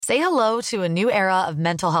Say hello to a new era of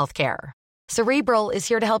mental health care. Cerebral is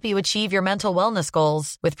here to help you achieve your mental wellness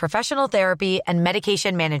goals with professional therapy and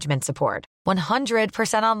medication management support.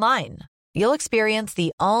 100% online. You'll experience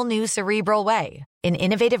the all-new Cerebral Way, an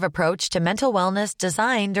innovative approach to mental wellness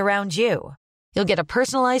designed around you. You'll get a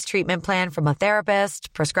personalized treatment plan from a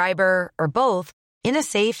therapist, prescriber, or both in a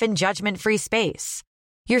safe and judgment-free space.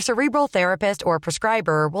 Your Cerebral therapist or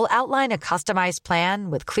prescriber will outline a customized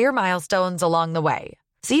plan with clear milestones along the way,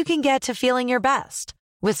 so you can get to feeling your best.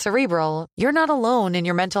 With Cerebral, you're not alone in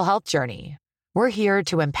your mental health journey. We're here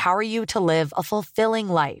to empower you to live a fulfilling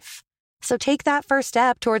life. So take that first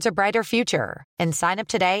step towards a brighter future and sign up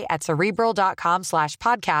today at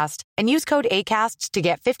Cerebral.com/podcast and use code ACAST to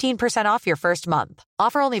get 15% off your first month.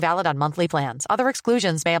 Offer only valid on monthly plans. Other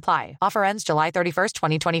exclusions may apply. Offer ends July 31st,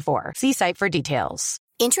 2024. See site for details.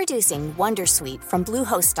 Introducing Wondersuite from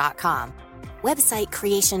Bluehost.com. Website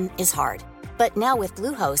creation is hard. But now with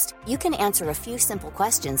Bluehost, you can answer a few simple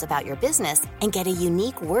questions about your business and get a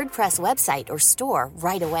unique WordPress website or store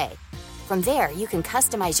right away. From there, you can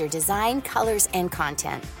customize your design, colors, and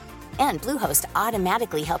content. And Bluehost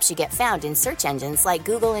automatically helps you get found in search engines like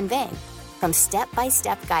Google and Bing. From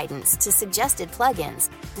step-by-step guidance to suggested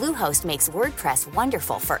plugins, Bluehost makes WordPress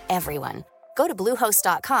wonderful for everyone. Go to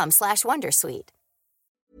Bluehost.com/Wondersuite.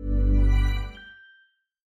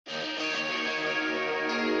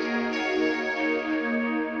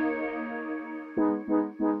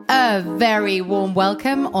 A very warm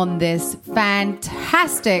welcome on this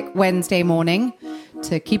fantastic Wednesday morning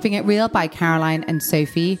to Keeping It Real by Caroline and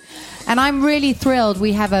Sophie. And I'm really thrilled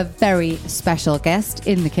we have a very special guest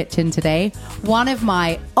in the kitchen today. One of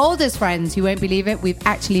my oldest friends, you won't believe it, we've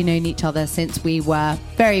actually known each other since we were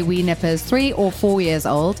very wee nippers, 3 or 4 years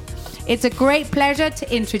old. It's a great pleasure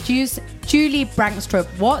to introduce Julie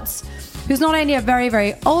Brankstrup-Watts, who's not only a very,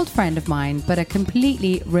 very old friend of mine, but a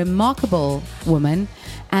completely remarkable woman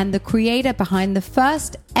and the creator behind the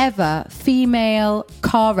first ever female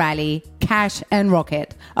car rally, Cash and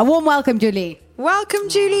Rocket. A warm welcome, Julie. Welcome,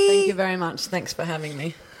 Julie. Thank you very much. Thanks for having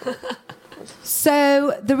me.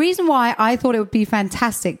 So the reason why I thought it would be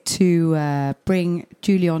fantastic to bring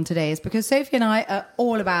Julie on today is because Sophie and I are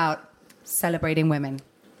all about celebrating women.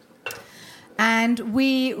 And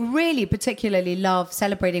we really particularly love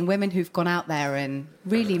celebrating women who've gone out there and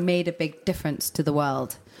really made a big difference to the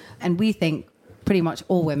world. And we think pretty much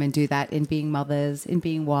all women do that in being mothers, in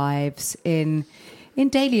being wives, in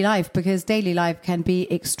daily life, because daily life can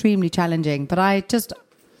be extremely challenging. But I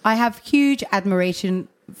have huge admiration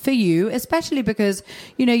for you, especially because,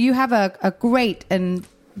 you know, you have a great and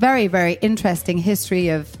very, very interesting history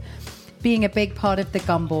of being a big part of the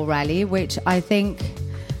Gumball Rally, which I think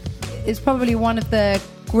is probably one of the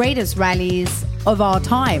greatest rallies of our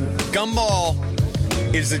time. Gumball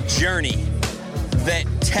is a journey that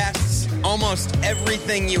tests almost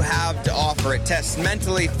everything you have to offer. It tests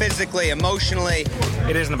mentally, physically, emotionally.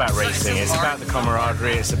 It isn't about racing. It's about the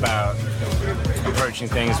camaraderie. It's about approaching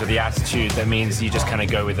things with the attitude that means you just kind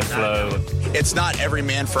of go with the flow. It's not every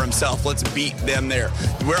man for himself. Let's beat them there.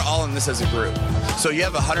 We're all in this as a group. So you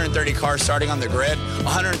have 130 cars starting on the grid.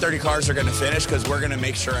 130 cars are going to finish because we're going to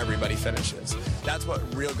make sure everybody finishes. That's what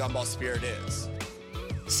real Gumball spirit is.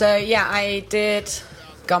 So, yeah, I did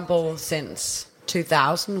Gumball since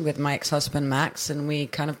 2000 with my ex-husband Max, and we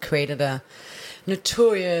kind of created a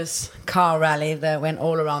notorious car rally that went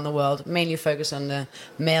all around the world, mainly focused on the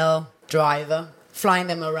male driver, flying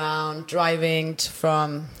them around, driving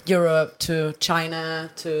from Europe to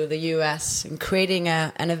China to the US, and creating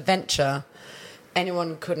an adventure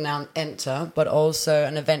anyone could now enter, but also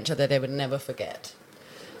an adventure that they would never forget.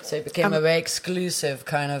 So it became a very exclusive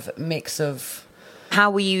kind of mix of... How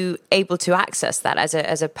were you able to access that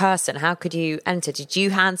as a person? How could you enter? Did you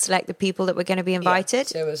hand select the people that were going to be invited?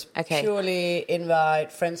 Yes, it was purely invite,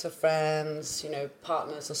 friends of friends,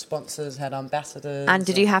 partners or sponsors, had ambassadors. And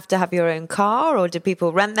did you have to have your own car, or did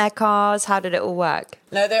people rent their cars? How did it all work?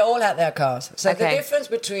 No, they all had their cars. So the difference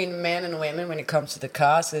between men and women when it comes to the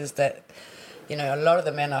cars is that, a lot of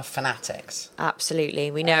the men are fanatics. Absolutely.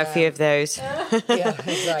 We know a few of those. Yeah,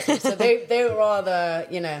 exactly. So they rather,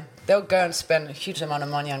 they'll go and spend a huge amount of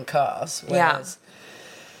money on cars. Whereas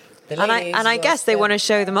the ladies I guess they want to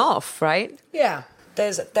show them off, right? Yeah.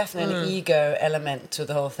 There's definitely an ego element to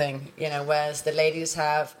the whole thing, whereas the ladies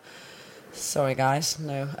have, sorry guys,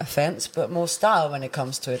 no offense, but more style when it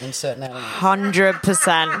comes to it in certain elements.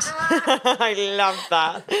 100%. I love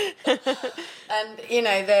that. And,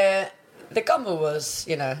 the Gumball was,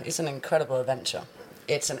 it's an incredible adventure.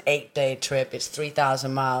 It's an 8-day trip. It's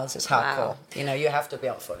 3,000 miles. It's hardcore. Wow. You have to be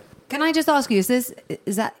up for it. Can I just ask you,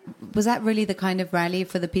 was that really the kind of rally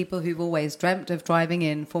for the people who've always dreamt of driving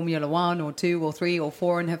in Formula 1 or 2 or 3 or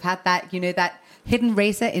 4 and have had that, that hidden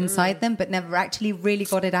racer inside them but never actually really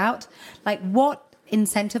got it out? Like, what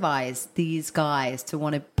incentivized these guys to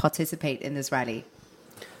want to participate in this rally?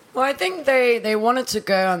 Well, I think they wanted to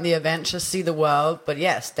go on the adventure, see the world, but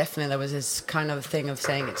yes, definitely there was this kind of thing of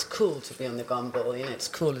saying it's cool to be on the gumball, it's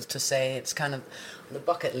cool to say it's kind of on the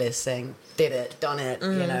bucket list saying did it, done it,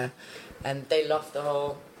 and they loved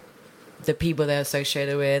the people they're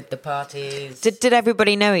associated with, the parties. Did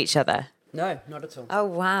everybody know each other? No, not at all. Oh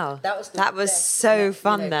wow, that was so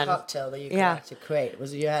fun then. Cocktail that you could actually create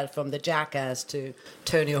was you had from the Jackass to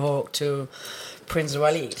Tony Hawk to Prince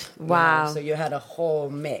Walid. Wow! So you had a whole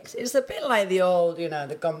mix. It's a bit like the old,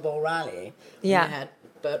 the Gumball Rally. Yeah. You had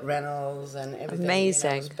Burt Reynolds and everything.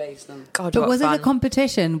 Amazing. Was based on. God, but was fun. it a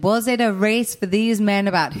competition? Was it a race for these men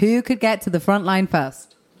about who could get to the front line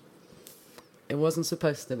first? It wasn't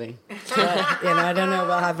supposed to be. But, I don't know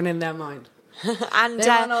what happened in their mind. And they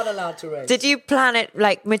were not allowed to race. Did you plan it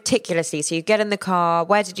like meticulously? So you get in the car.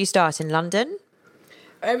 Where did you start? In London?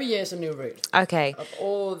 Every year is a new route. Okay. Of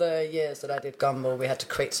all the years that I did Gumball, we had to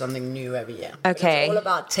create something new every year. Okay. It's all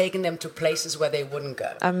about taking them to places where they wouldn't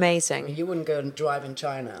go. Amazing. I mean, you wouldn't go and drive in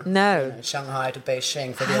China. No. Shanghai to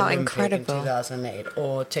Beijing for the How Olympic incredible. in 2008,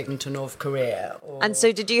 or take them to North Korea. And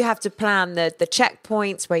so did you have to plan the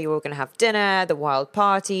checkpoints where you were going to have dinner, the wild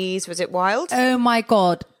parties? Was it wild? Oh my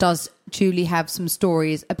God, does Julie have some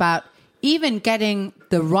stories about even getting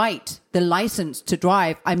the license to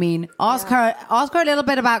drive? I mean, ask her a little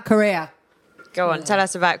bit about Korea. Go on, tell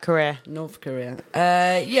us about Korea. North Korea.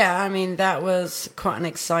 I mean, that was quite an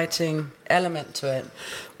exciting element to it.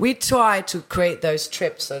 We tried to create those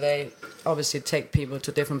trips so they obviously take people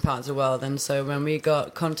to different parts of the world. And so when we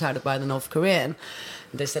got contacted by the North Korean,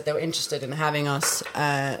 they said they were interested in having us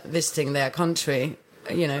visiting their country.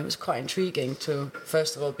 It was quite intriguing to,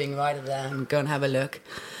 first of all, being right there and go and have a look.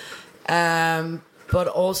 But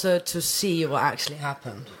also to see what actually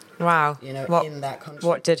happened. Wow. In that country.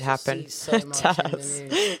 What did happen? So much in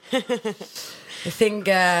the news. I think,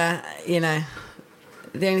 the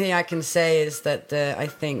only thing I can say is that I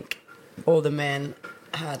think all the men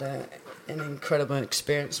had an incredible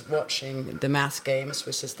experience watching the mass games,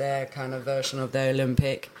 which is their kind of version of the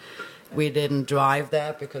Olympic. We didn't drive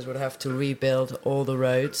there because we'd have to rebuild all the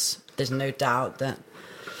roads. There's no doubt that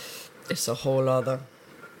it's a whole other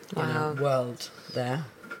world there.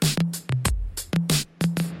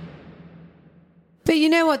 But you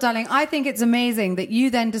know what, darling? I think it's amazing that you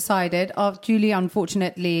then decided, Julie,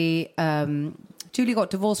 unfortunately, Julie got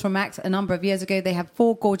divorced from Max a number of years ago. They have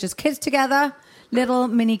 4 gorgeous kids together. Little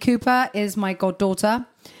Minnie Cooper is my goddaughter.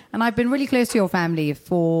 And I've been really close to your family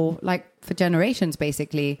for generations,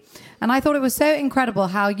 basically. And I thought it was so incredible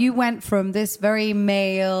how you went from this very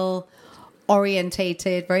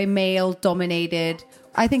male-orientated, very male-dominated.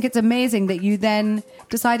 I think it's amazing that you then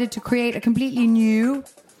decided to create a completely new,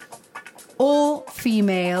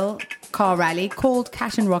 all-female car rally called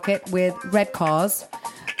Cash and Rocket with red cars.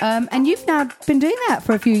 And you've now been doing that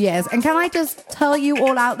for a few years. And can I just tell you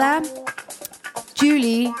all out there,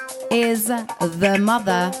 Julie is the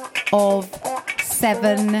mother of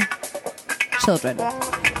 7 children.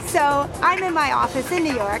 So I'm in my office in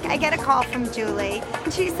New York. I get a call from Julie.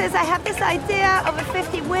 And she says, I have this idea, over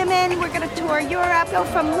 50 women. We're going to tour Europe, go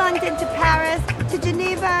from London to Paris, to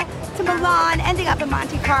Geneva, to Milan, ending up in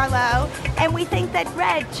Monte Carlo. And we think that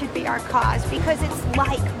red should be our cause because it's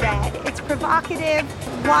like red. It's provocative,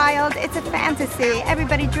 wild, it's a fantasy.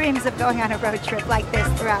 Everybody dreams of going on a road trip like this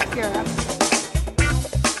throughout Europe.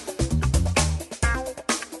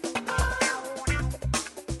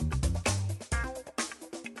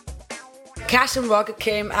 Cash and Rocket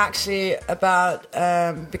came actually about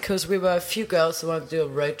because we were a few girls who wanted to do a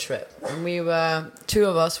road trip. And we were, 2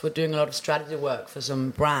 of us were doing a lot of strategy work for some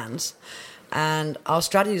brands. And our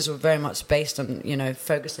strategies were very much based on,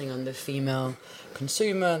 focusing on the female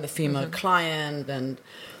consumer and the female client. And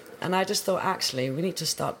I just thought, actually, we need to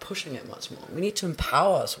start pushing it much more. We need to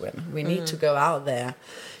empower us women. We need to go out there,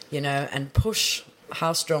 and push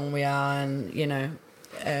how strong we are and,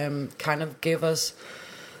 kind of give us...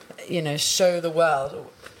 show the world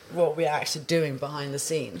what we're actually doing behind the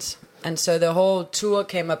scenes. And so the whole tour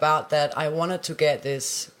came about that I wanted to get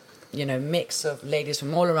this, mix of ladies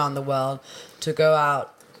from all around the world to go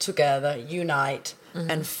out together, unite,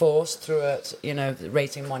 and force through it,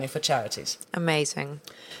 raising money for charities. Amazing.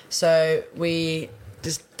 So we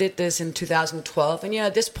did this in 2012, and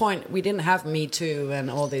at this point we didn't have Me Too and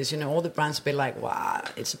all this. All the brands would be like, "Wow,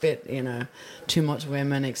 it's a bit, too much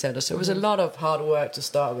women, etc." So it was a lot of hard work to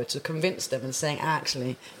start with to convince them and saying,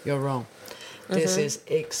 "Actually, you're wrong. This is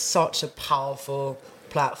such a powerful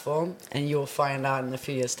platform, and you'll find out in a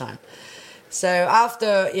few years' time." So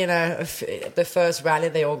after, the first rally,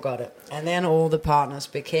 they all got it. And then all the partners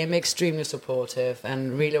became extremely supportive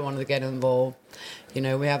and really wanted to get involved.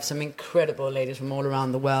 We have some incredible ladies from all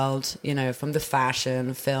around the world, from the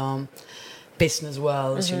fashion, film, business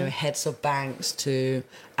worlds, heads of banks to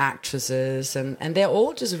actresses. And they're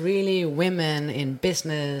all just really women in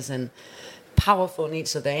business and powerful in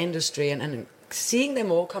each of their industry. And seeing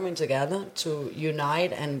them all coming together to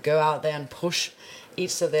unite and go out there and push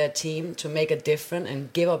each of their team to make a difference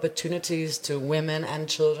and give opportunities to women and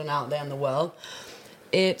children out there in the world.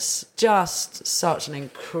 It's just such an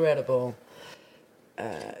incredible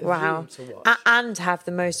wow. to watch. And have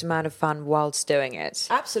the most amount of fun whilst doing it.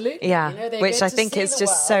 Absolutely. Yeah, which I think is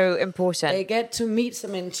just so important. They get to meet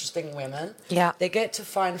some interesting women. Yeah. They get to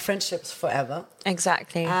find friendships forever.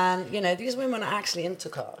 Exactly. And, these women are actually into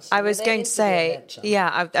cars. I was going to say,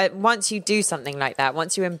 once you do something like that,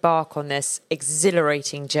 once you embark on this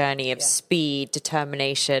exhilarating journey of speed,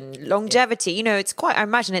 determination, longevity, it's quite, I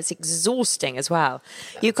imagine it's exhausting as well.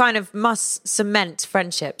 Yeah. You kind of must cement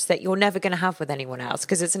friendships that you're never going to have with anyone else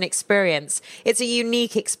because it's an experience. It's a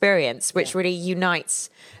unique experience which really unites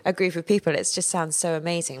a group of people. It just sounds so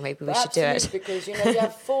amazing. Maybe we should do it. Because, you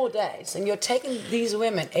have 4 days and you're taking these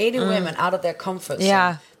women, 80 women, out of their comfort zone.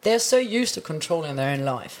 Yeah. They're so used to controlling their own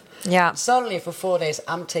life. Yeah. Suddenly for 4 days,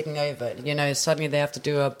 I'm taking over. Suddenly they have to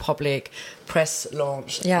do a public press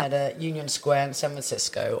launch at a Union Square in San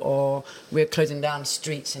Francisco, or we're closing down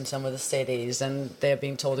streets in some of the cities and they're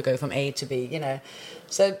being told to go from A to B,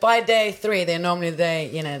 So by day 3,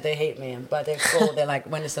 they hate me, and by day 4, they're like,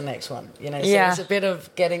 when is the next one? So it's a bit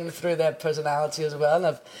of getting through their personality as well,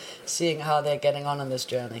 of seeing how they're getting on this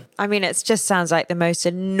journey. I mean, it just sounds like the most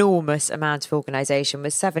enormous amount of organisation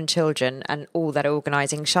with 7 children and all that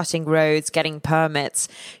organising, shutting roads, getting permits,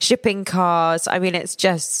 shipping cars. I mean, it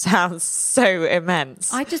just sounds so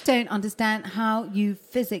immense. I just don't understand how you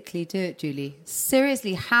physically do it, Julie.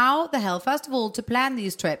 Seriously, how the hell? First of all, to plan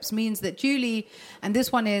these trips means that Julie, and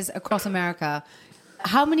this one is across America,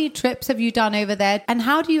 how many trips have you done over there? And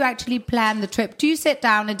how do you actually plan the trip? Do you sit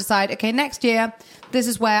down and decide, okay, next year, this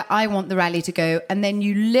is where I want the rally to go? And then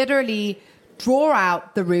you literally draw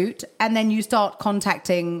out the route and then you start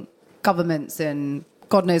contacting governments and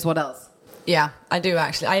God knows what else. Yeah, I do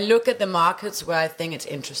actually. I look at the markets where I think it's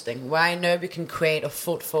interesting, where I know we can create a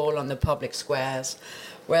footfall on the public squares,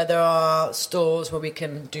 where there are stores where we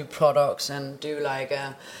can do products and do like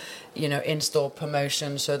a, in-store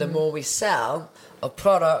promotion. So the more we sell of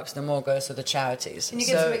products, the more goes to the charities. Can you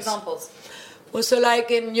give some examples? Well, so like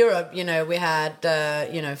in Europe, we had,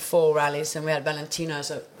 4 rallies, and we had Valentino as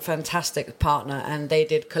a fantastic partner, and they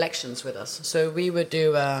did collections with us. So we would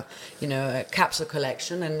do, a capsule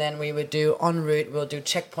collection, and then we would do en route, we'll do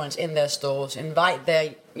checkpoints in their stores, invite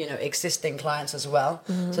their, existing clients as well.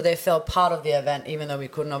 Mm-hmm. So they felt part of the event, even though we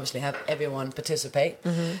couldn't obviously have everyone participate.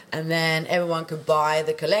 Mm-hmm. And then everyone could buy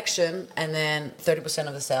the collection, and then 30%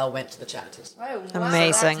 of the sale went to the charities. Oh, wow.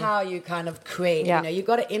 Amazing. So that's how you kind of create, you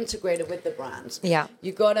got to integrate it with the brands. Yeah.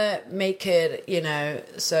 You got to make it,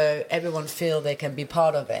 so everyone feel they can be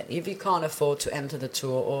part of it. If you can't afford to enter the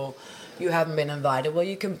tour or you haven't been invited, well,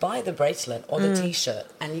 you can buy the bracelet or the T-shirt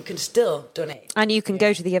and you can still donate. And you can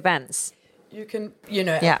go to the events. You can,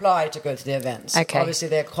 apply to go to the events. Okay. Obviously,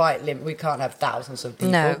 they're quite limited. We can't have thousands of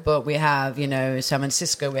people, but we have, San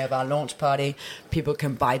Francisco, we have our launch party. People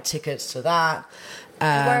can buy tickets to that.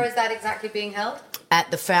 Where is that exactly being held?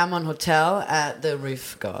 At the Fairmont Hotel at the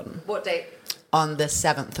Roof Garden. What date? On the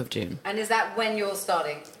 7th of June. And is that when you're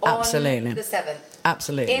starting? Absolutely. On the 7th?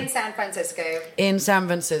 Absolutely. In San Francisco? In San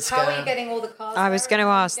Francisco. How are you getting all the cars I was going to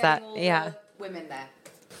ask that, the women there?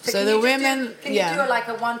 So the women... Can you do like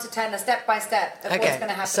a 1 to 10, a step-by-step of what's going to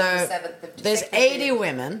happen on the 7th of June? There's 80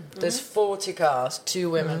 women. There's 40 cars, 2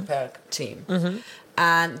 women per team. Mm-hmm.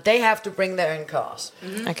 And they have to bring their own cars.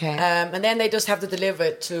 Mm-hmm. Okay. And then they just have to deliver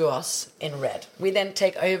it to us in red. We then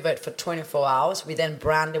take over it for 24 hours. We then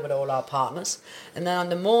brand it with all our partners. And then on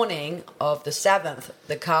the morning of the 7th,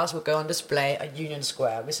 the cars will go on display at Union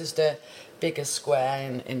Square, which is the biggest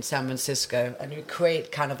square in San Francisco. And you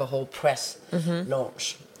create kind of a whole press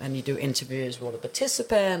launch. And you do interviews with all the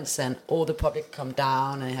participants, and all the public come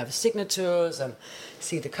down and have signatures and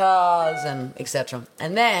see the cars and etc.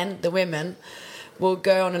 And then the women will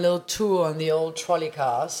go on a little tour on the old trolley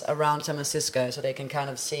cars around San Francisco, so they can kind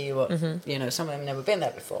of see what some of them never been there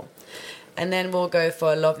before. And then we'll go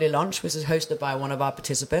for a lovely lunch, which is hosted by one of our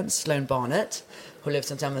participants, Sloan Barnett, who lives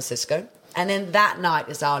in San Francisco. And then that night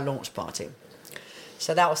is our launch party.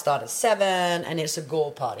 So that will start at 7, and it's a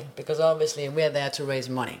goal party, because obviously we're there to raise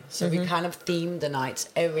money. So we kind of theme the nights.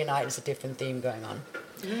 Every night is a different theme going on.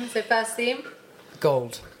 So first theme?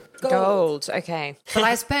 Gold. Okay. But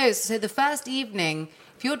I suppose, so the first evening,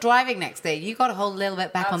 if you're driving next day, you got to hold a little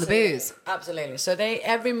bit back on the booze. Absolutely. So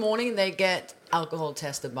every morning they get alcohol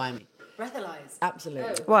tested by me. Breathalyzed.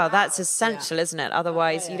 Absolutely. Well, that's essential, isn't it?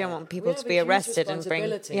 Otherwise, you don't want people to be arrested and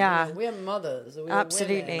bring. Yeah, we're mothers. We're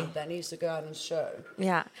absolutely. Women that needs to go out and show.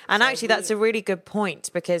 Yeah, and actually, that's a really good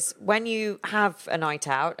point, because when you have a night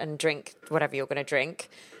out and drink whatever you're going to drink,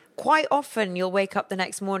 quite often you'll wake up the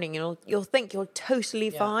next morning and you'll think you're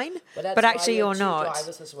totally fine, but actually you're not.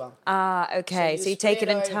 Drivers as well. Okay. So you take it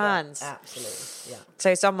in turns. Absolutely. Yeah.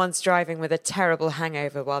 So someone's driving with a terrible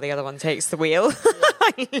hangover while the other one takes the wheel.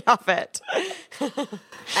 I love it.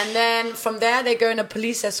 And then from there they go in a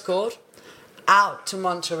police escort out to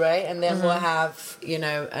Monterey, and then we'll have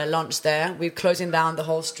a lunch there. We're closing down the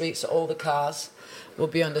whole street, so all the cars will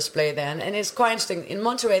be on display then. And it's quite interesting. In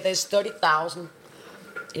Monterey, there's 30,000.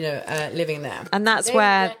 Living there. And that's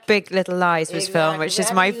where Big Little Lies was filmed, which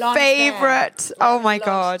is my favourite. Oh my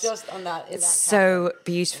God. Just on that, it's so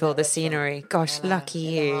beautiful, the scenery. Gosh, lucky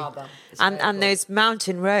you. And those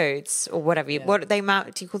mountain roads, or whatever, what do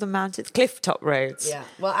you call them mountains? Cliff top roads. Yeah.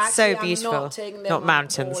 Well, actually, so beautiful. I'm not taking them not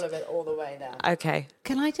mountains. all of it all the way down. Okay.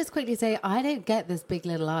 Can I just quickly say, I don't get this Big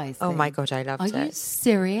Little Lies thing. Oh my God, I loved it. Are you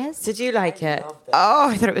serious? Did you like it? Oh,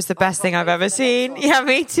 I thought it was the best thing I've ever seen. Yeah,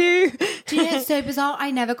 me too. Do you know, it's so bizarre.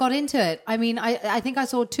 I never got into it. I mean, I think I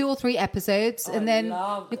saw 2 or 3 episodes, and then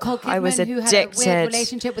Nicole Kidman, who had a weird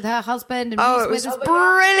relationship with her husband. And it was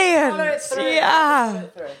brilliant. Yeah.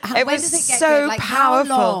 It was so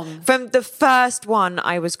powerful. From the first one,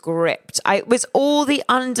 I was gripped. It was all the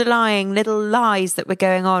underlying little lies that were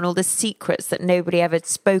going on, all the secrets that nobody ever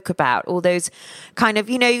spoke about, all those kind of,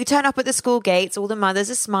 you turn up at the school gates, all the mothers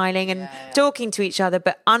are smiling and talking to each other,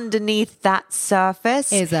 but underneath that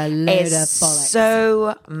surface is a load of bollocks.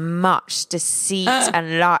 So much deceit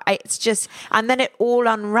and lie. It's just, and then it all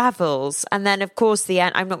unravels. And then, of course, the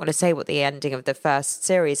end. I'm not going to say what the ending of the first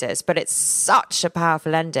series is, but it's such a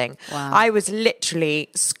powerful ending. Wow. I was literally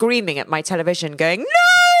screaming at my television, going,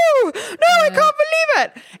 "No, I can't believe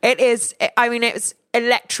it!" It is. I mean, it's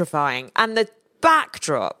electrifying, and the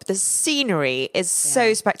backdrop, the scenery is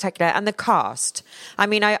so spectacular, and the cast. I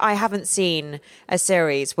mean, I haven't seen a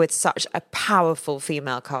series with such a powerful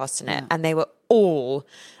female cast in it, and they were all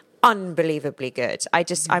unbelievably good.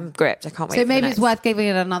 I'm gripped. I can't wait. So maybe it's worth giving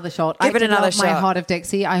it another shot. Give it another shot. My Heart of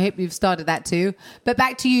Dixie. I hope you've started that too. But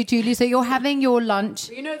back to you, Julie. So you're having your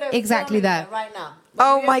lunch exactly there right now.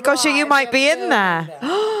 Oh my gosh, you might be in there.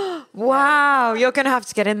 Wow, you're going to have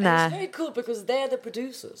to get in there. It's very cool because they're the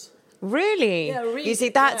producers. Really? Yeah, really. You see,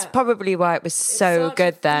 that's probably why it was so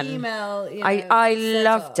good then. Female, I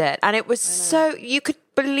loved it. And it was so, you could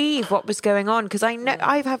believe what was going on, because I know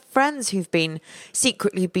I've had friends who've been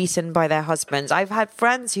secretly beaten by their husbands. I've had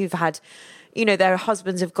friends who've had, their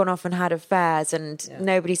husbands have gone off and had affairs, and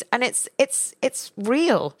nobody's, and it's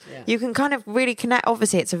real. Yeah. You can kind of really connect.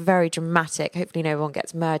 Obviously, it's a very dramatic. Hopefully, no one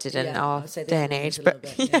gets murdered in our day and age. But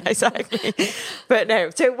exactly. But no.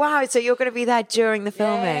 So wow. So you're going to be there during the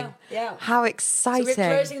filming. Yeah. How exciting! So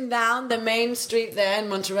we're closing down the main street there in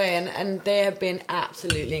Monterey, and they have been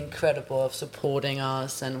absolutely incredible of supporting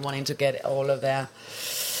us and wanting to get all of their.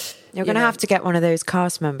 You're going to have to get one of those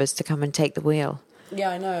cast members to come and take the wheel. Yeah,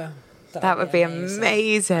 I know. That would be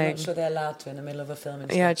amazing. I'm not sure they're allowed to in the middle of a film.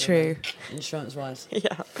 Yeah, true. Insurance-wise.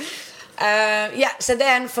 Yeah. So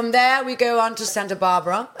then from there we go on to Santa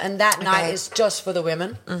Barbara, and that night is just for the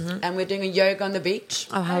women. And we're doing a yoga on the beach.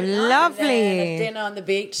 Oh, how lovely. And then a dinner on the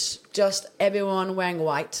beach, just everyone wearing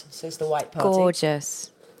white. So it's the white party.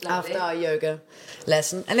 Gorgeous. After our yoga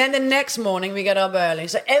lesson. And then the next morning we get up early.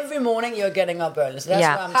 So every morning you're getting up early. So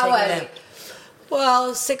that's why I'm taking early?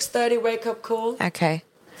 Well, 6:30 wake up call. Okay.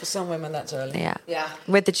 For some women, that's early. Yeah.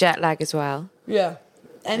 With the jet lag as well. Yeah.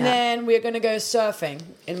 And then we're going to go surfing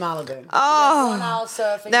in Malibu. Oh. 1 hour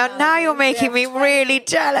surfing. Now you're making me really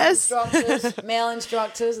jealous. Male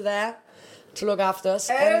instructors there to look after us.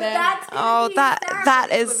 Oh, and then, that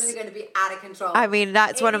is. Women are going to be out of control. I mean,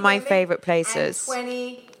 that's one of my favourite places. And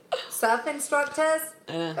 20 surf instructors.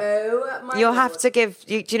 Oh my! You'll have to give.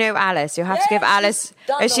 Do you know Alice? You'll have to give Alice.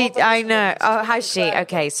 Is she? I know. Oh, has she?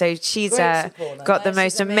 Okay, so she's got the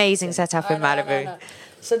most amazing setup in Malibu.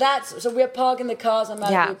 So we're parking the cars on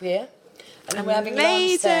Malibu Pier, and then we're having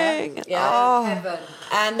lunch there. Yeah.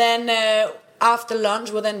 And then after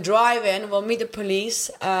lunch, we'll then drive in. We'll meet the police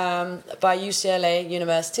by UCLA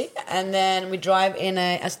University, and then we drive in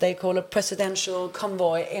as they call a presidential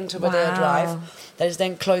convoy into Rodeo Drive. That is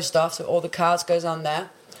then closed off, so all the cars goes on there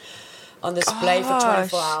on display for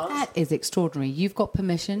 24 hours. That is extraordinary. You've got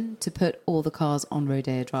permission to put all the cars on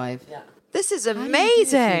Rodeo Drive. Yeah. This is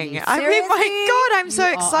amazing. I mean, my God, I'm so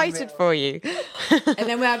excited for you. And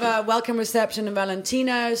then we have a welcome reception in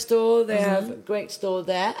Valentino store. They have a great store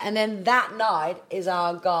there. And then that night is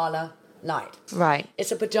our gala night. Right.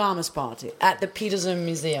 It's a pajamas party at the Peterson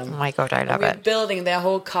Museum. Oh my God, I love We're it. building their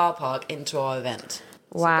whole car park into our event.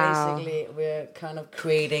 Wow. So basically, we're kind of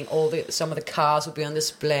creating some of the cars will be on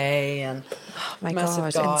display and My massive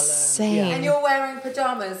God, gala. insane. Yeah. And you're wearing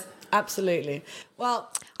pajamas. Absolutely. Well,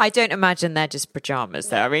 I don't imagine they're just pajamas,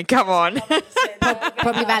 though. I mean, come on.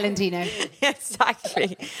 Probably Valentino.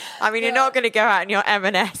 Exactly. I mean, you're not going to go out in your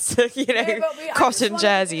M&S, cotton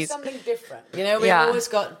jerseys. Something different. We've always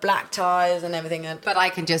got black ties and everything. But I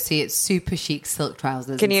can just see it's super chic silk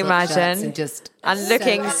trousers. Can and you silk shirts imagine? and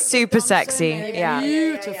looking super sexy. Yeah.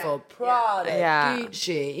 Beautiful. Prada,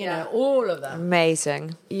 Gucci, all of them.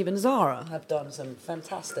 Amazing. Even Zara have done some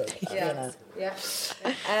fantastic, Yeah.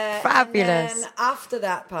 Fabulous. And then after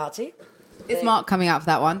that party... Is Mark coming out for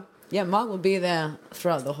that one? Yeah, Mark will be there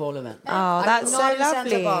throughout the whole event. Oh, that's not so in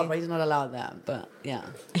lovely. Santa Barbara, he's not allowed there, but yeah.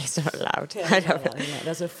 He's not allowed. Yeah, I love it.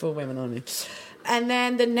 That's for women only. And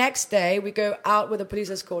then the next day, we go out with a police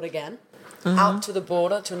escort again, out to the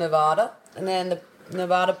border, to Nevada. And then the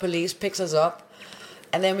Nevada police picks us up.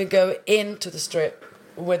 And then we go into the strip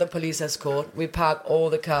with a police escort. We park all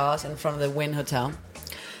the cars in front of the Wynn Hotel.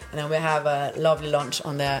 And then we have a lovely lunch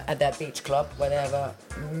at their beach club where they have a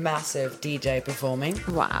massive DJ performing.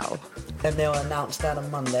 Wow. Then they'll announce that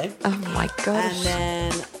on Monday. Oh my gosh. And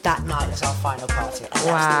then that night is our final party. And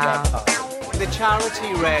Wow. that's the Red Party. The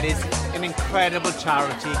charity Red is an incredible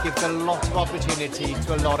charity. It gives a lot of opportunity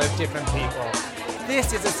to a lot of different people.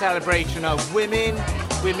 This is a celebration of women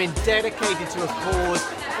dedicated to a cause.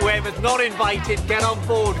 Whoever's not invited, get on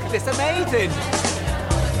board because it's amazing.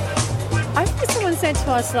 I think someone said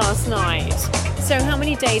to us last night, so how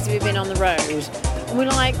many days have you been on the road? And we're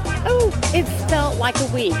like, it felt like a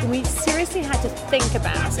week. And we seriously had to think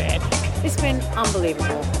about it. It's been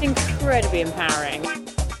unbelievable, incredibly empowering.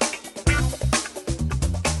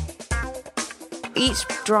 Each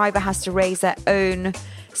driver has to raise their own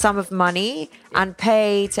sum of money and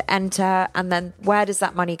pay to enter. And then where does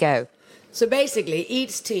that money go? So basically,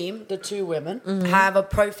 each team, the two women, have a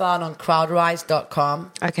profile on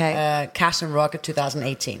crowdrise.com. Okay. Cash and Rocket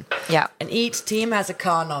 2018. Yeah. And each team has a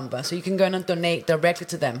car number, so you can go and donate directly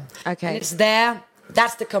to them. Okay. And it's there.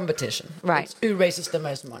 That's the competition. Right. It's who raises the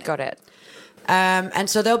most money. Got it. And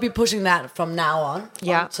so they'll be pushing that from now on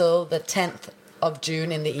until the 10th of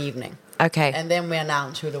June in the evening. Okay. And then we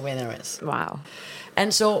announce who the winner is. Wow.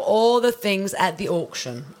 And so all the things at the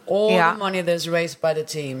auction, all the money that's raised by the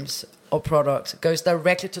teams or products goes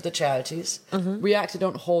directly to the charities. We actually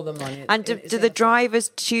don't hold the money. And do the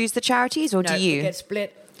drivers choose the charities or do you? It gets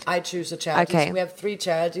split. I choose the charities. Okay. We have 3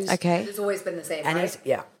 charities. Okay. It's always been the same, And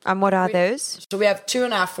right? And what are those? So we have 2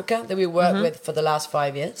 in Africa that we work with for the last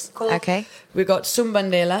 5 years. Cool. Okay. We got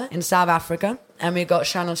Sumbandela in South Africa, and we got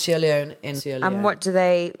Channel Sierra Leone in Sierra Leone. And what do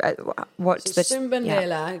they? What's the?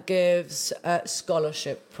 Sumbandela gives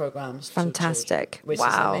scholarship programs. to Fantastic. children, which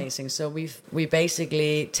Wow. is amazing. So we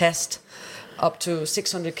basically test up to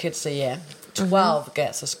 600 kids a year. 12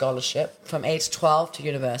 gets a scholarship from age 12 to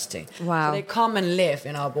university. Wow. So they come and live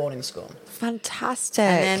in our boarding school. Fantastic.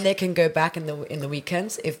 And then they can go back in the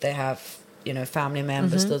weekends if they have, family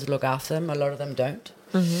members still to look after them. A lot of them don't.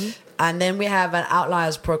 And then we have an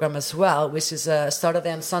Outliers program as well, which is a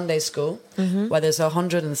Saturday and Sunday school, where there's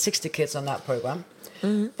 160 kids on that program.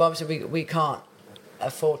 But obviously we can't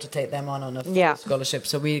afford to take them on a full scholarship,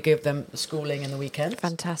 so we give them schooling in the weekend.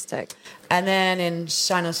 Fantastic. And then in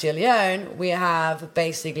China Sierra Leone, we have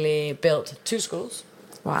basically built 2 schools.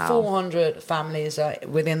 Wow. 400 families are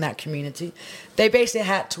within that community. They basically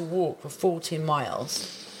had to walk for 14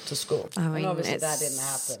 miles to school. I mean, and obviously it's that didn't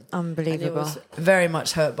happen. unbelievable. And it was very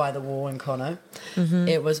much hurt by the war in Congo.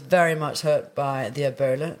 It was very much hurt by the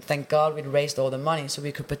Ebola. Thank God we'd raised all the money so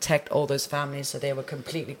we could protect all those families so they were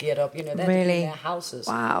completely geared up. They had to be in their houses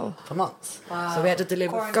for months. Wow. So we had to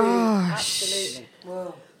deliver food. Gosh. Absolutely.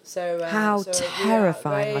 Whoa. So, How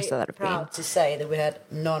terrifying must that have been? Proud to say that we had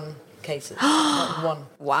none cases, not one.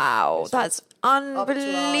 Wow, that's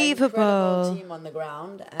unbelievable. Up to our incredible team on the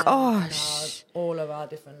ground. And Gosh. all of our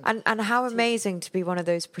different... And how amazing to be one of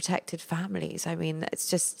those protected families. I mean, it's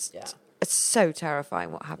just It's so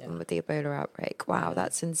terrifying what happened with the Ebola outbreak. Wow,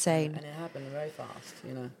 that's insane. And it happened very fast,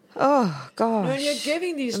 you know. Oh, gosh. No, and you're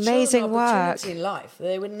giving these amazing children work opportunity in life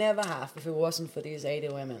they would never have if it wasn't for these 80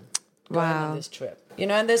 women going Wow. on this trip. You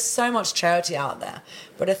know, and there's so much charity out there.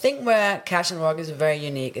 But I think where Cash and Rock is very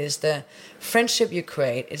unique is the friendship you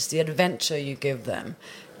create, it's the adventure you give them,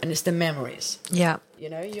 and it's the memories. Yeah. You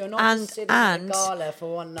know, you're not just sitting in a gala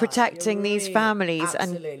for one night. protecting You're these really- families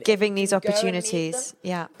absolutely. and giving these You go and meet opportunities. them,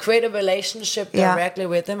 Yeah. create a relationship directly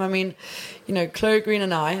with them. I mean, you know, Chloe Green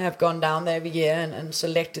and I have gone down there every year and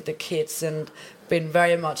selected the kids and been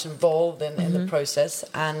very much involved in the process.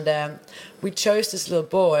 And we chose this little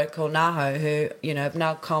boy called Naho, who, you know, have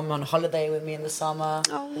now come on holiday with me in the summer.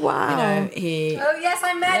 Oh, wow. You know, he... Oh, yes,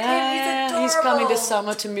 I met him. He's adorable. He's coming this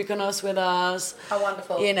summer to Mykonos with us. How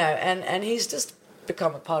wonderful. You know, and he's just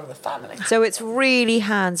become a part of the family. So it's really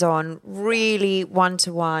hands-on, really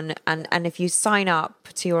one-to-one. And if you sign up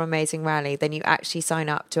to your amazing rally, then you actually sign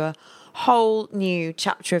up to a whole new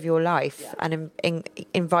chapter of your life and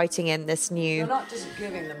inviting in this new... You're not just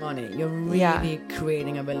giving the money, you're really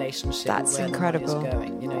creating a relationship. That's where incredible. The money is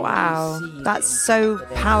going. You know, wow. you see That's the so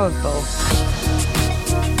impact. powerful.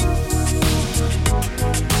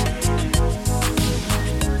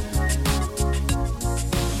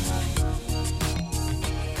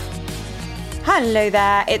 Hello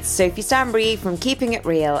there, it's Sophie Stanbury from Keeping It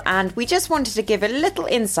Real, and we just wanted to give a little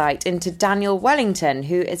insight into Daniel Wellington,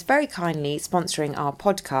 who is very kindly sponsoring our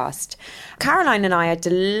podcast. Caroline and I are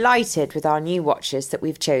delighted with our new watches that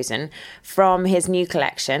we've chosen from his new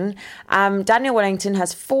collection. Daniel Wellington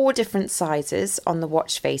has 4 different sizes on the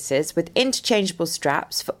watch faces with interchangeable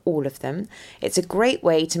straps for all of them. It's a great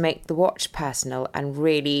way to make the watch personal and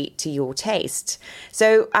really to your taste.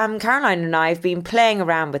 So Caroline and I have been playing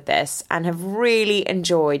around with this and have really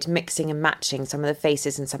enjoyed mixing and matching some of the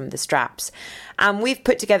faces and some of the straps. And we've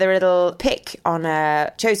put together a little pic on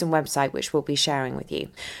a chosen website, which we'll be sharing with you.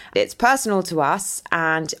 It's personal to us,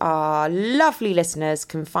 and our lovely listeners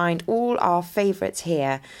can find all our favourites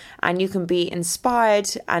here, and you can be inspired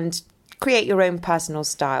and create your own personal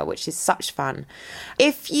style, which is such fun.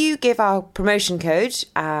 If you give our promotion code,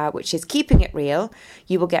 which is Keeping It Real,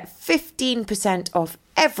 you will get 15% off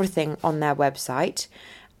everything on their website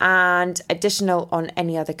and additional on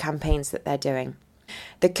any other campaigns that they're doing.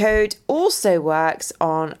 The code also works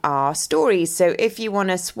on our stories. So if you want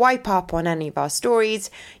to swipe up on any of our stories,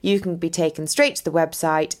 you can be taken straight to the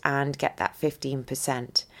website and get that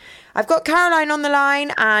 15%. I've got Caroline on the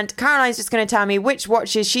line, and Caroline's just going to tell me which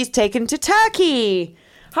watches she's taken to Turkey.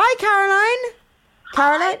 Hi, Caroline.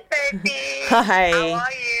 Caroline? Hi, Sophie. Hi. How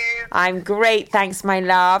are you? I'm great, thanks, my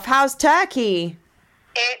love. How's Turkey?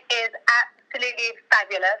 It is absolutely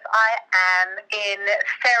fabulous. I am in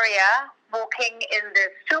Feria, walking in the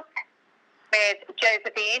souk with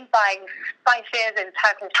Josephine, buying spices and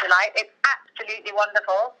Turkish delight. It's absolutely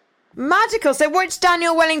wonderful. Magical. So which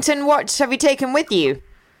Daniel Wellington watch have you taken with you?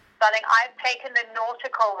 Darling, I've taken the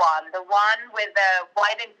nautical one, the one with the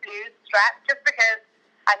white and blue strap, just because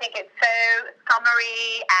I think it's so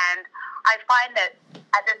summery, and I find that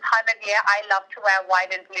at this time of year, I love to wear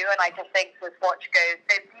white and blue, and I just think this watch goes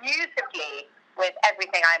so beautifully with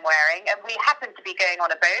everything I'm wearing. And we happen to be going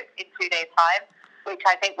on a boat in 2 days' time, which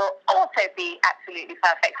I think will also be absolutely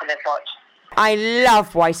perfect for this watch. I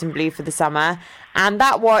love white and blue for the summer, and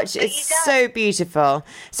that watch is so beautiful.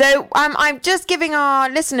 So I'm just giving our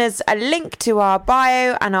listeners a link to our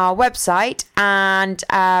bio and our website, and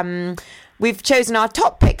we've chosen our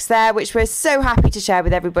top picks there, which we're so happy to share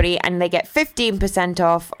with everybody, and they get 15%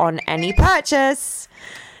 off on any purchase.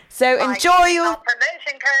 So enjoy your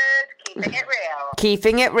promotion code, Keeping It Real.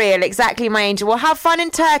 Keeping It Real, exactly, my angel. We'll have fun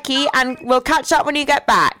in Turkey, and we'll catch up when you get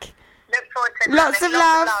back. Look forward to it. Lots of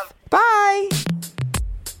love. Bye.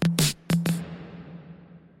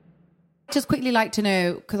 Just quickly like to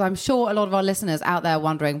know, because I'm sure a lot of our listeners out there are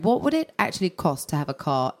wondering, what would it actually cost to have a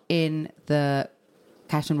car in the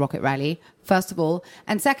Cash and Rocket Rally, first of all?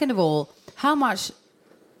 And second of all, how much,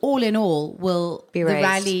 all in all, will the raised.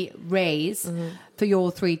 rally raise for your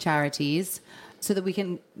 3 charities, so that we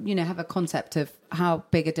can, have a concept of how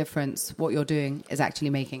big a difference what you're doing is actually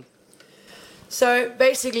making? So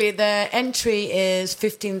basically, the entry is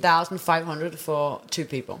 15,500 for 2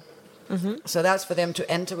 people. Mm-hmm. So that's for them to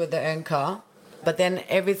enter with their own car. But then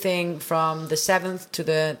everything from the 7th to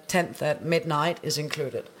the 10th at midnight is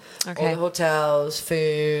included. Okay. All the hotels,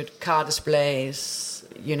 food, car displays,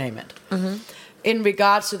 you name it. Mm-hmm. In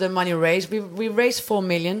regards to the money raised, we raised 4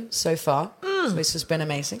 million so far, which has been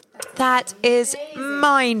amazing. That is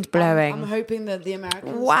mind-blowing. I'm hoping that the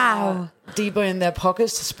Americans Wow. are deeper in their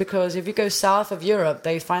pockets, because if you go south of Europe,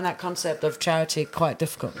 they find that concept of charity quite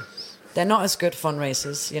difficult. They're not as good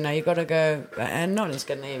fundraisers. You know, you got to go, and not in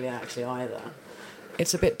Scandinavia actually either.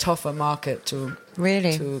 It's a bit tougher market to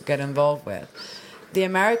get involved with. The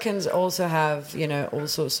Americans also have, you know, all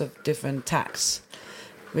sorts of different tax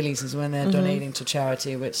releases when they're donating to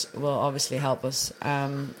charity, which will obviously help us.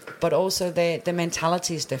 But also their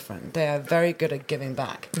mentality is different. They are very good at giving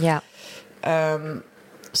back. Yeah.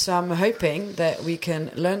 So I'm hoping that we can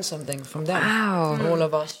learn something from them. Wow. All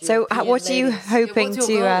of us. So what are you ladies. hoping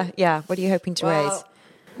to, what are you hoping to raise?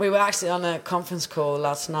 We were actually on a conference call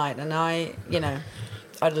last night, and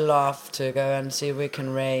I'd love to go and see if we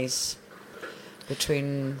can raise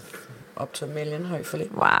between up to $1 million, hopefully.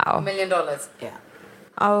 Wow. $1 million. Yeah.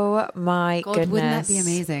 Oh my goodness. Wouldn't that be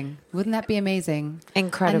amazing? Wouldn't that be amazing?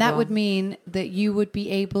 Incredible. And that would mean that you would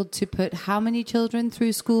be able to put how many children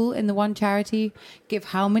through school in the one charity, give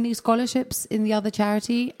how many scholarships in the other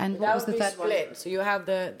charity, and what was the third split. one? So you have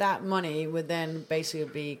that money would then basically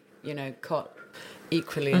be, you know, cut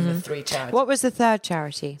equally in the three charities. What was the third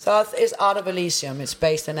charity? So it's Art of Elysium. It's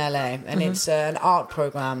based in LA, and it's an art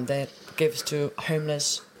program that gives to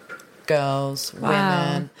homeless girls,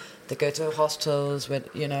 women. They go to hospitals with,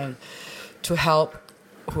 you know, to help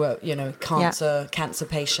who are, you know, cancer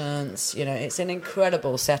patients. You know, it's an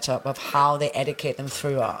incredible setup of how they educate them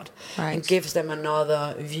through art. Right. And gives them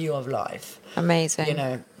another view of life. Amazing. You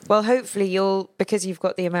know. Well, hopefully because you've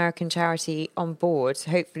got the American charity on board,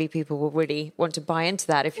 hopefully people will really want to buy into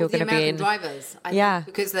that if you're going to be in... drivers. I think,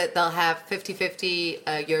 because they'll have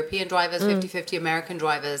 50-50 European drivers, 50-50 American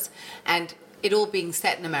drivers, and it all being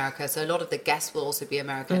set in America, so a lot of the guests will also be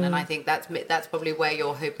American, and I think that's probably where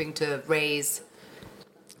you're hoping to raise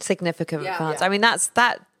significant funds. I mean,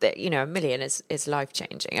 $1 million is life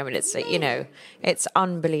changing. I mean, it's it's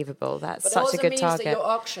unbelievable. That's such a good target. That your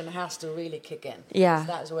auction has to really kick in. Yeah,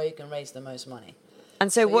 that's where you can raise the most money.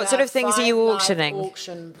 And so what sort of things are you auctioning?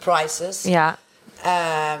 Auction prices. Yeah.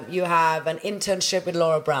 You have an internship with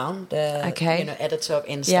Laura Brown, the editor of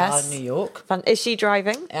InStyle in New York. Is she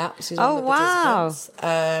driving? Yeah, she's one of the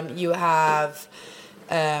participants. You have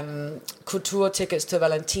couture tickets to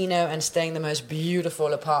Valentino and staying in the most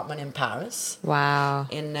beautiful apartment in Paris. Wow,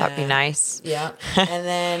 that'd be nice. Yeah, and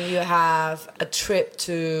then you have a trip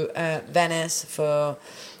to Venice for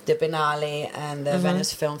the Biennale and the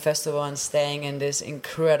Venice Film Festival, and staying in this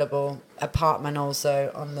incredible apartment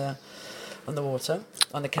also on the water,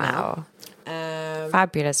 on the canal. Wow.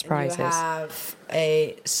 Fabulous prizes. You have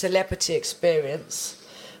a celebrity experience.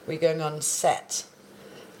 We're going on set,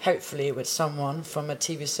 hopefully with someone from a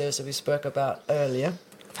TV series that we spoke about earlier.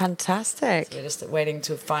 Fantastic. So we're just waiting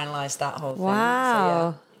to finalize that whole thing.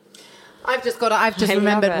 Wow. So, yeah. I've just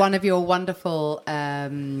remembered one of your wonderful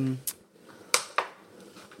gala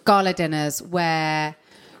dinners where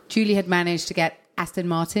Julie had managed to get Aston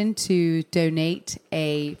Martin to donate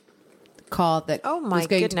a car that was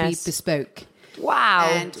going to be bespoke. Wow.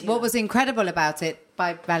 And what was incredible about it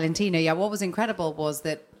by Valentino, what was incredible was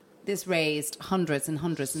that this raised hundreds and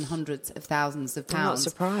hundreds and hundreds of thousands of pounds. I'm not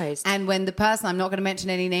surprised. And when the person, I'm not going to mention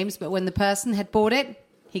any names, but when the person had bought it,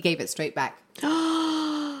 he gave it straight back.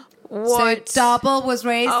 What? So double was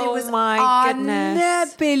raised. Oh, it was my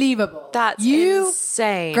goodness. Unbelievable. That's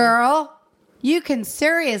insane. Girl, you can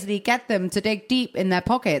seriously get them to dig deep in their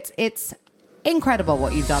pockets. It's incredible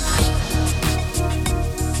what you've done.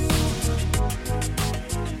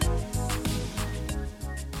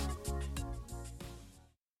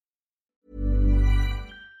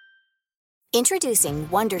 Introducing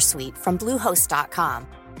Wondersuite from Bluehost.com.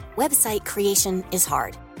 Website creation is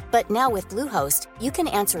hard, but now with Bluehost, you can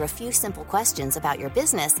answer a few simple questions about your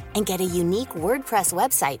business and get a unique WordPress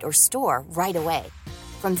website or store right away.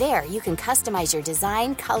 From there, you can customize your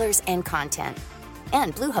design, colors, and content.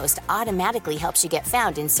 And Bluehost automatically helps you get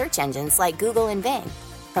found in search engines like Google and Bing.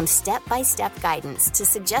 From step-by-step guidance to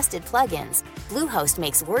suggested plugins, Bluehost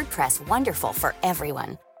makes WordPress wonderful for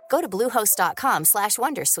everyone. Go to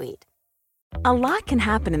Bluehost.com/Wondersuite. A lot can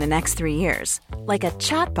happen in the next 3 years. Like a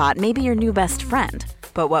chatbot may be your new best friend.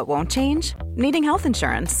 But what won't change? Needing health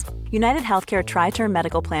insurance. United Healthcare Tri-Term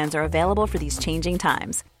Medical Plans are available for these changing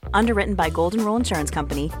times. Underwritten by Golden Rule Insurance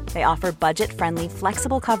Company, they offer budget-friendly,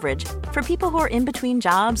 flexible coverage for people who are in between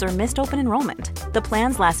jobs or missed open enrollment. The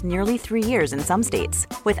plans last nearly 3 years in some states,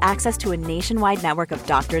 with access to a nationwide network of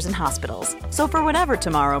doctors and hospitals. So for whatever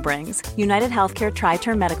tomorrow brings, United Healthcare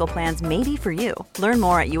Tri-Term Medical Plans may be for you. Learn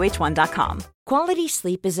more at uh1.com. Quality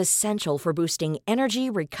sleep is essential for boosting energy,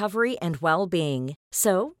 recovery, and well-being.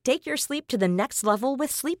 So take your sleep to the next level with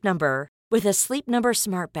Sleep Number. With a Sleep Number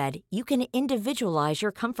Smart Bed, you can individualize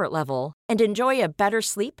your comfort level and enjoy a better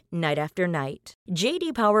sleep night after night.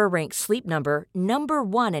 JD Power ranks Sleep Number number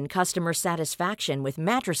 1 in customer satisfaction with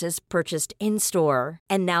mattresses purchased in-store.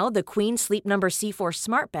 And now the Queen Sleep Number C4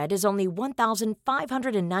 Smart Bed is only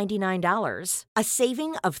 $1,599, a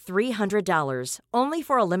saving of $300, only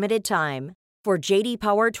for a limited time. For JD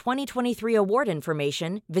Power 2023 award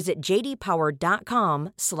information, visit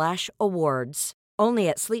jdpower.com/awards. Only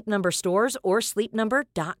at Sleep Number stores or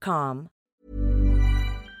sleepnumber.com.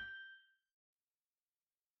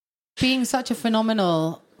 Being such a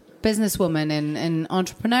phenomenal businesswoman and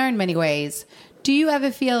entrepreneur in many ways, do you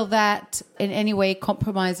ever feel that in any way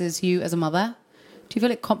compromises you as a mother? Do you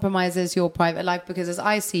feel it compromises your private life? Because as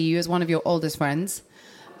I see you as one of your oldest friends,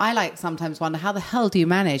 I sometimes wonder how the hell do you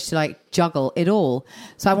manage to juggle it all?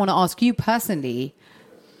 So I want to ask you personally,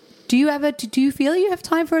 do you feel you have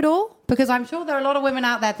time for it all? Because I'm sure there are a lot of women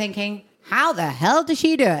out there thinking, how the hell does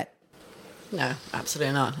she do it? No,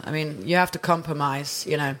 absolutely not. I mean, you have to compromise,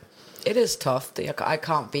 It is tough. I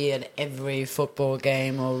can't be at every football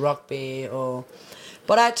game or rugby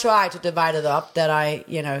but I try to divide it up that I,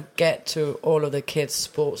 get to all of the kids'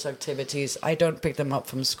 sports activities. I don't pick them up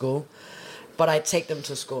from school, but I take them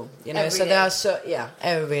to school,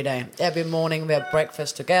 every day. Every morning we have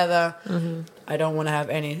breakfast together. Mm-hmm. I don't want to have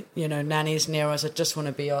any, nannies near us. I just want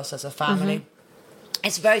to be us as a family. Mm-hmm.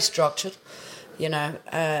 It's very structured, the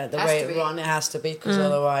way it's run, it has to be, because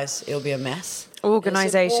otherwise it'll be a mess.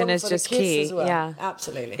 Organisation is just key. Well. Yeah,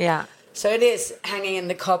 absolutely. Yeah. So it is hanging in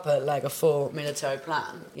the cupboard like a full military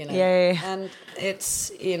plan, Yeah. And it's,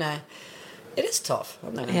 it is tough.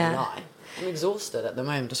 I'm not going to lie. I'm exhausted at the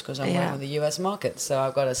moment just because I'm working with the US market. So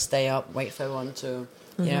I've got to stay up, wait for everyone to,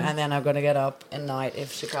 and then I've got to get up at night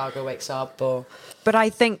if Chicago wakes up But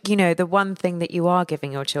I think, the one thing that you are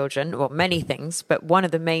giving your children, well, many things, but one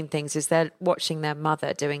of the main things is they're watching their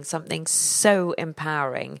mother doing something so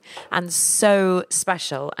empowering and so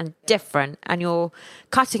special and different. And you're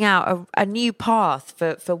cutting out a new path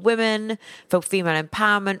for women, for female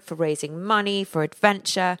empowerment, for raising money, for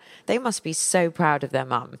adventure. They must be so proud of their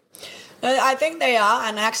mum. I think they are.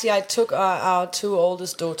 And actually, I took our 2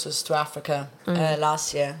 oldest daughters to Africa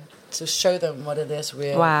last year to show them what it is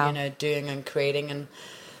we're doing and creating, and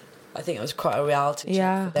I think it was quite a reality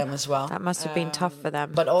check for them as well. That must have been tough for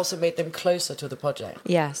them, but also made them closer to the project.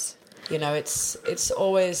 Yes, it's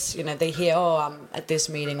always they hear, I'm at this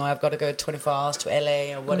meeting, or I've got to go 24 hours to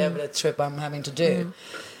LA or whatever the trip I'm having to do.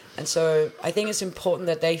 And so I think it's important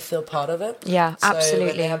that they feel part of it. Yeah, so absolutely.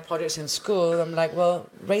 When they have projects in school, I'm like, well,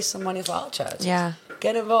 raise some money for our charity. Yeah.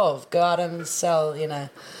 Get involved. Go out and sell,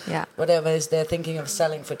 whatever it is they're thinking of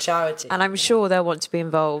selling for charity. And I'm sure they'll want to be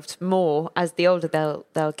involved more as the older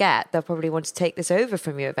they'll get. They'll probably want to take this over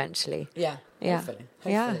from you eventually. Yeah. Hopefully.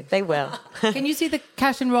 Yeah, they will. Can you see the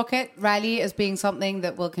Cash and Rocket rally as being something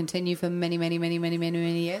that will continue for many, many, many, many, many,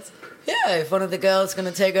 many years? Yeah, if one of the girls is going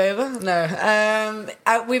to take over. No.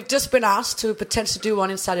 We've just been asked to potentially do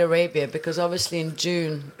one in Saudi Arabia because obviously in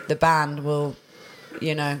June the band will,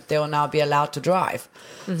 they will now be allowed to drive.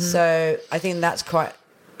 Mm-hmm. So I think that's quite,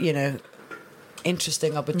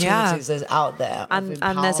 interesting opportunities that's out there. And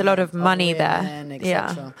there's a lot of money there.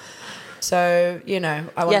 Yeah. So,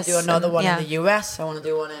 I want to do another one in the US. I want to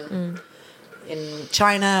do one in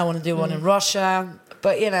China. I want to do one in Russia.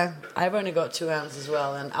 But, I've only got 2 hands as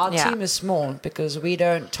well. And our team is small because we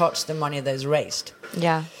don't touch the money that's raised.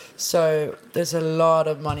 Yeah. So there's a lot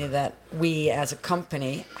of money that we as a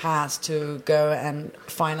company has to go and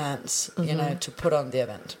finance, to put on the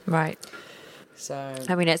event. Right. So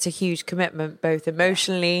I mean, it's a huge commitment, both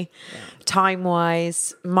emotionally,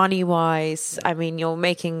 time-wise, money-wise. I mean, you're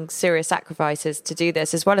making serious sacrifices to do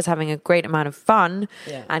this, as well as having a great amount of fun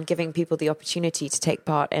and giving people the opportunity to take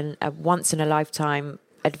part in a once-in-a-lifetime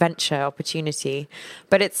adventure opportunity.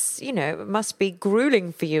 But it's, it must be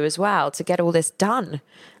grueling for you as well to get all this done.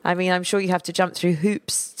 I mean, I'm sure you have to jump through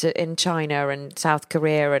hoops in China and South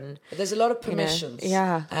Korea. But there's a lot of permissions.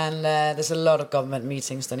 Yeah. And there's a lot of government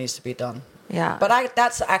meetings that needs to be done. Yeah. But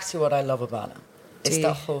that's actually what I love about it. It's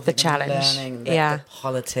the whole thing, challenge, learning, the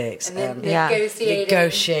politics, and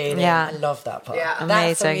negotiating. Yeah. I love that part. Yeah, that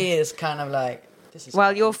amazing. for me is kind of like.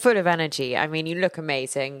 Well, you're full of energy. I mean, you look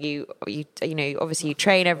amazing. You obviously you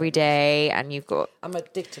train every day, and you've got. I'm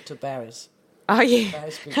addicted to berries. Are you?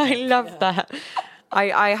 I love that.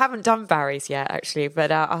 I haven't done berries yet, actually,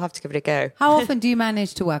 but I'll have to give it a go. How often do you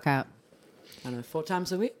manage to work out? I don't know, 4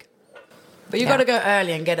 times a week. But you got to go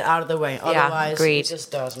early and get it out of the way. Otherwise, it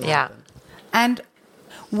just doesn't happen. And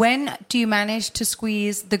when do you manage to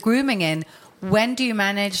squeeze the grooming in When do you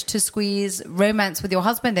manage to squeeze romance with your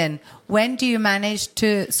husband in? When do you manage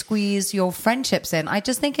to squeeze your friendships in? I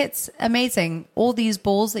just think it's amazing. All these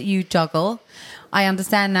balls that you juggle. I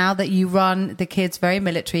understand now that you run the kids very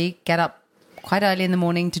military, get up quite early in the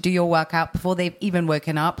morning to do your workout before they've even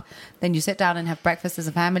woken up. Then you sit down and have breakfast as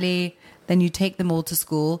a family. Then you take them all to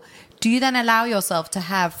school. Do you then allow yourself to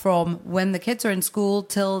have from when the kids are in school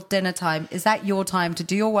till dinner time? Is that your time to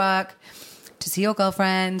do your work, to see your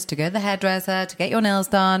girlfriends, to go to the hairdresser, to get your nails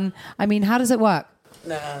done? I mean, how does it work?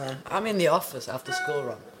 No. I'm in the office after school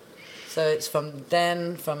run. So it's from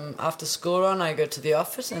after school run, I go to the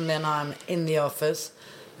office, and then I'm in the office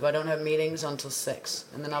if I don't have meetings until 6.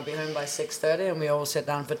 And then I'll be home by 6:30, and we all sit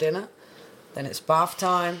down for dinner. Then it's bath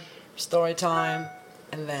time, story time,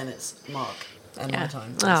 and then it's Mark and my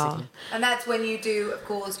time, basically. And that's when you do, of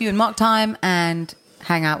course, you and Mark time and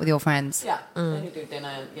hang out with your friends. Yeah. Then you do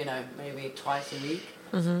dinner, maybe twice a week.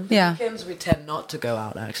 Mm-hmm. Yeah. Weekends we tend not to go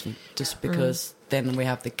out, actually, just because then we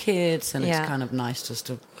have the kids, and it's kind of nice just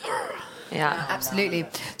to... Yeah, absolutely.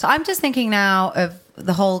 So I'm just thinking now of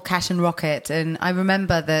the whole Cash and Rocket, and I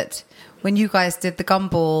remember that when you guys did the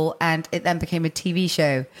Gumball and it then became a TV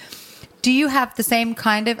show, do you have the same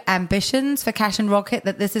kind of ambitions for Cash and Rocket,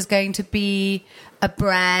 that this is going to be a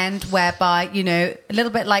brand whereby, a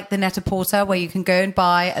little bit like the Net-a-Porter, where you can go and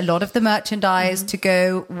buy a lot of the merchandise to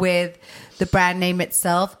go with the brand name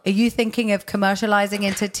itself? Are you thinking of commercializing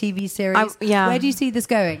into TV series? Where do you see this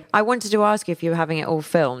going? I wanted to ask you if you were having it all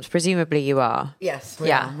filmed. Presumably you are. Yes,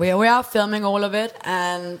 we are. We are filming all of it,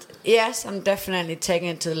 and yes, I'm definitely taking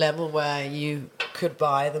it to the level where you could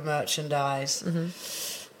buy the merchandise. Mm-hmm.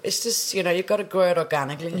 It's just, you've got to grow it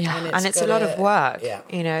organically. Yeah. And it's a lot of work. Yeah.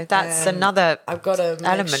 That's another I've got to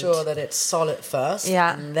element. make sure that it's solid first,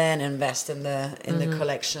 and then invest in the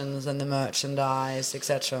collections and the merchandise,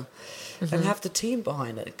 etc. And have the team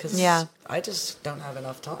behind it, because I just don't have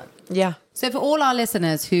enough time. Yeah. So for all our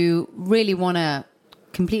listeners who really want to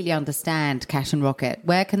completely understand Cash and Rocket,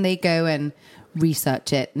 where can they go and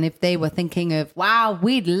research it? And if they were thinking of, wow,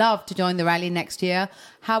 we'd love to join the rally next year,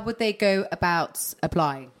 how would they go about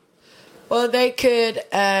applying? Well, they could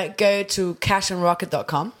go to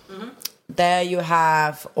cashandrocket.com. Mm-hmm. There you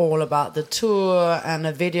have all about the tour and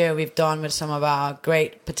a video we've done with some of our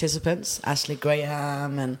great participants, Ashley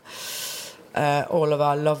Graham, and all of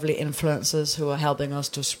our lovely influencers who are helping us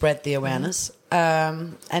to spread the awareness.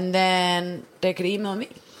 And then they could email me,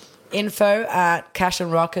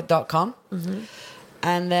 info@cashandrocket.com. Mm-hmm.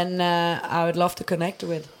 And then I would love to connect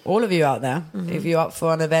with all of you out there. Mm-hmm. If you're up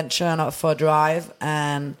for an adventure and up for a drive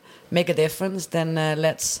and make a difference, then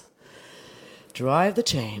let's drive the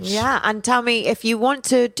change. Yeah, and tell me, if you want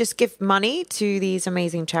to just give money to these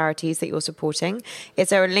amazing charities that you're supporting, is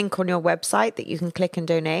there a link on your website that you can click and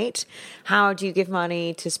donate? How do you give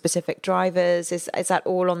money to specific drivers? Is that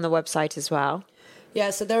all on the website as well?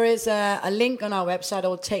 Yeah, so there is a link on our website that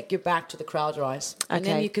will take you back to the crowd rise. And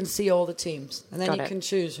then you can see all the teams. And then you can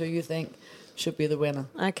choose who you think should be the winner.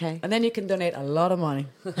 Okay. And then you can donate a lot of money.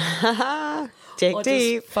 Dig or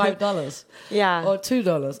deep. Just $5. Yeah. Or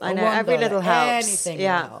 $2. I know, or $1. every little helps. Anything will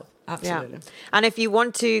help. Absolutely. Yeah. And if you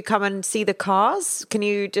want to come and see the cars, can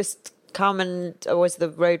you just come or is the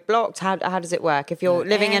road blocked? How does it work? If you're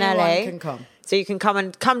living in LA, can come. So you can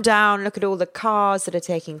come down, look at all the cars that are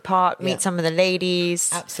taking part, meet some of the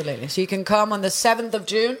ladies. Absolutely. So you can come on the 7th of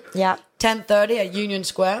June, 10:30 at Union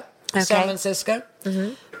Square, San Francisco,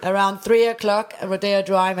 around 3 o'clock at Rodeo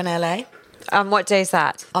Drive in LA. What day is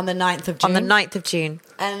that? On the 9th of June. On the 9th of June.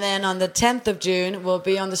 And then on the 10th of June, we'll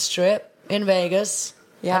be on the Strip in Vegas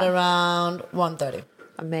at around 1:30.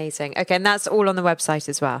 Amazing. Okay, and that's all on the website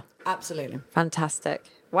as well? Absolutely. Fantastic.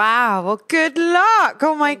 Wow. Well, good luck.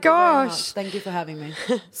 Oh, my gosh. Thank you for having me.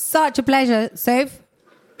 Such a pleasure. Soph,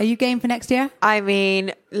 are you game for next year? I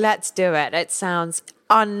mean, let's do it. It sounds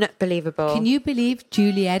unbelievable. Can you believe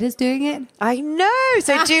Juliet is doing it? I know.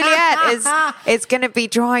 So Juliet is going to be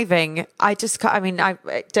driving. I just can't, I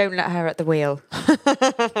don't let her at the wheel.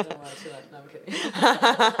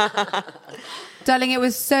 Darling, it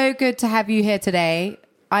was so good to have you here today.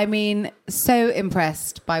 I mean, so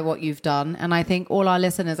impressed by what you've done. And I think all our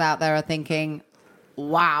listeners out there are thinking,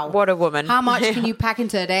 wow. What a woman. How much can you pack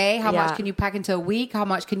into a day? How much can you pack into a week? How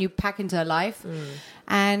much can you pack into a life?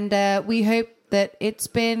 And we hope that it's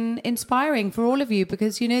been inspiring for all of you,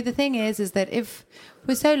 because, the thing is that if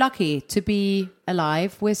we're so lucky to be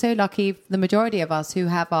alive, we're so lucky, the majority of us, who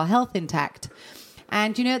have our health intact.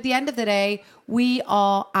 And, at the end of the day, we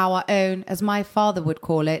are our own, as my father would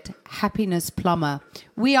call it, happiness plumber.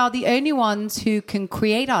 We are the only ones who can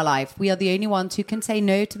create our life. We are the only ones who can say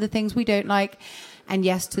no to the things we don't like and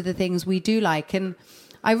yes to the things we do like. And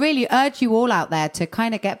I really urge you all out there to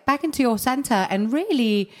kind of get back into your center and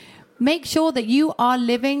really make sure that you are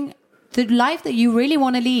living the life that you really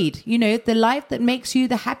want to lead, you know, the life that makes you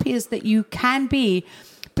the happiest that you can be.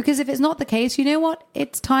 Because if it's not the case, you know what?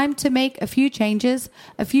 It's time to make a few changes,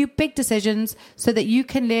 a few big decisions so that you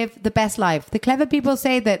can live the best life. The clever people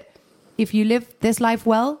say that if you live this life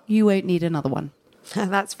well, you won't need another one.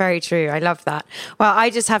 That's very true. I love that. Well, I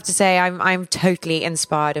just have to say I'm totally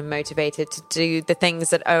inspired and motivated to do the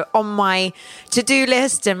things that are on my to-do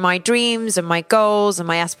list and my dreams and my goals and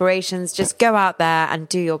my aspirations. Just go out there and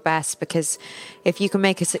do your best, because if you can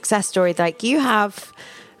make a success story like you have,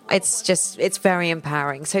 it's very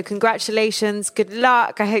empowering. So congratulations. Good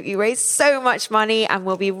luck. I hope you raise so much money, and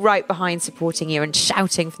we'll be right behind supporting you and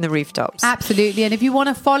shouting from the rooftops. Absolutely. And if you want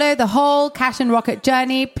to follow the whole Cash and Rocket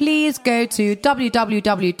journey, please go to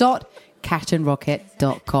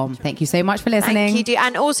www.cashandrocket.com. Thank you so much for listening. Thank you.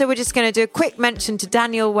 And also, we're just going to do a quick mention to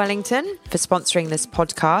Daniel Wellington for sponsoring this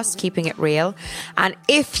podcast, Keeping It Real. And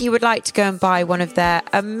if you would like to go and buy one of their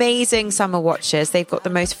amazing summer watches, they've got the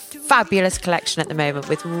most fabulous collection at the moment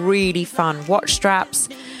with really fun watch straps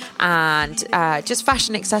and just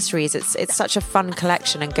fashion accessories. It's such a fun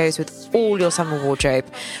collection and goes with all your summer wardrobe.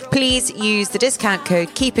 Please use the discount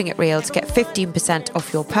code Keeping It Real to get 15%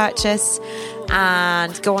 off your purchase,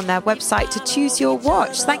 and go on their website to choose your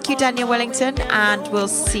watch. Thank you, Daniel Wellington, and we'll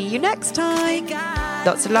see you next time.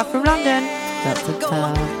 Lots of love from London. Lots of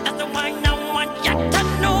love.